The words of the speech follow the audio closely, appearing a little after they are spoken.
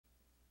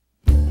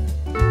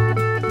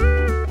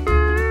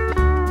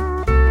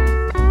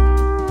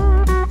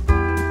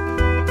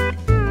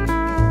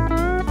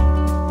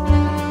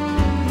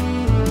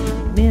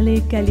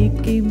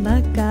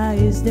Kalikimaka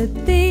is the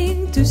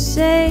thing to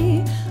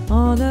say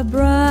on a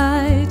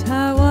bright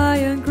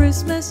Hawaiian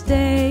Christmas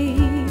day.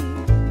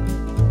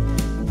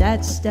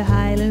 That's the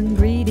Highland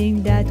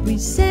greeting that we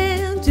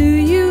send to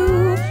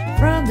you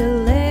from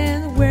the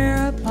land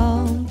where a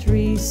palm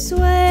trees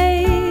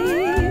sway.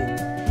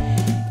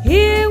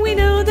 Here we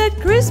know that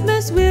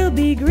Christmas will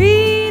be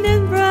green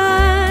and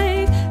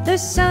bright, the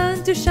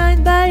sun to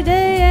shine by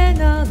day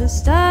and all the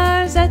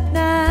stars at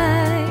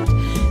night.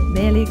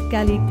 Mele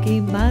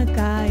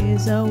Kalikimaka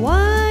is a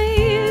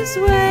wise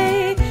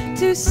way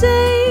to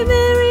say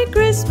Merry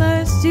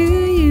Christmas to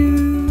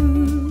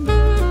you.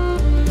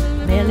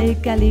 Mele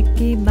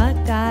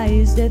Kalikimaka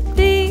is the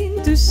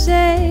thing to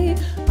say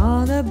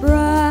on a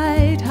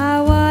bright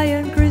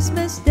Hawaiian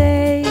Christmas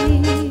day.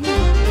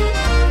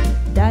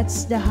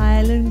 That's the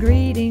Highland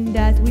greeting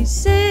that we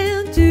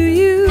send to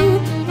you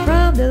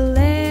from the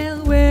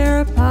land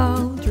where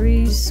palm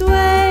trees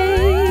sway.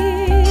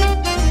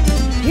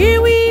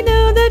 Here we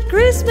know that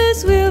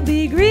Christmas will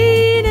be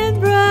green and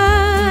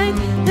bright,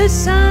 the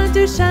sun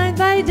to shine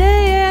by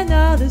day and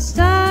all the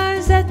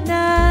stars at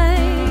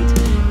night.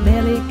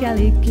 Mele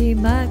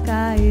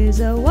Kalikimaka is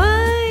a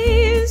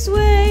wise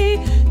way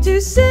to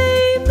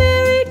say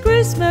Merry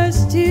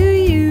Christmas to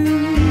you.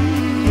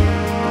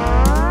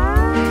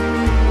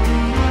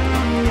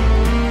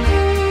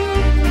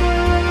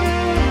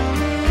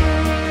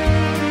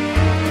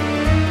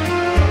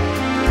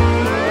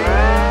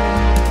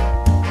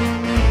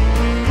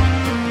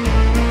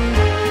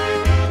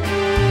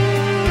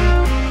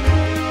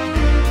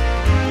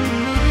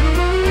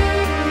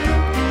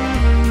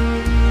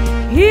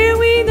 Here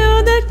we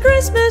know that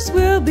Christmas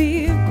will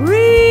be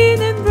green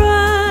and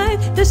bright,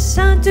 the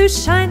sun to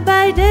shine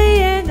by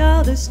day and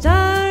all the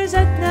stars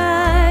at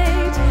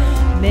night.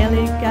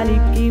 Mele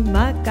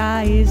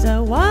Kalikimaka is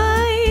a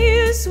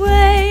wise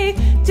way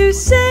to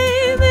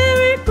say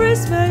Merry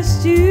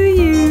Christmas to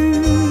you.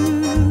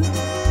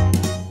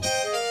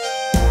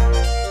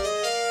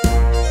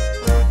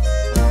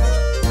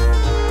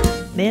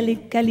 Mele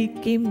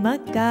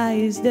Kalikimaka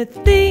is the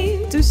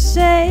thing to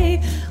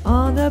say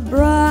on a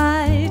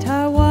bright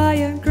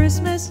Hawaiian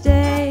Christmas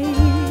day.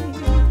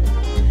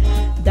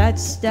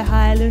 That's the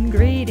Highland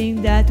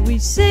greeting that we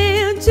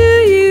send to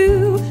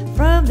you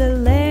from the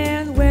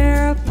land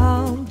where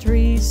palm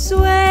trees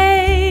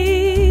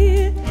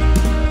sway.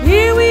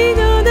 Here we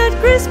know that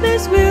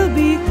Christmas will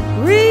be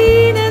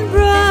green and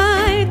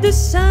bright, the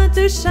sun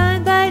to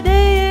shine by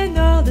day and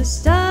all the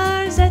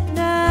stars at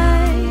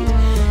night.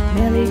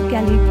 Mele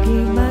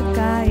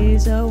Kalikimaka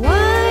is a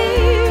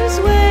wise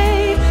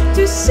way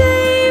to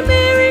say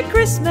Merry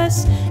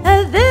Christmas,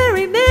 a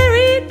very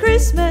Merry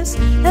Christmas,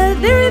 a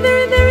very,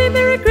 very, very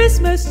Merry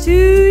Christmas to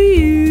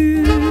you.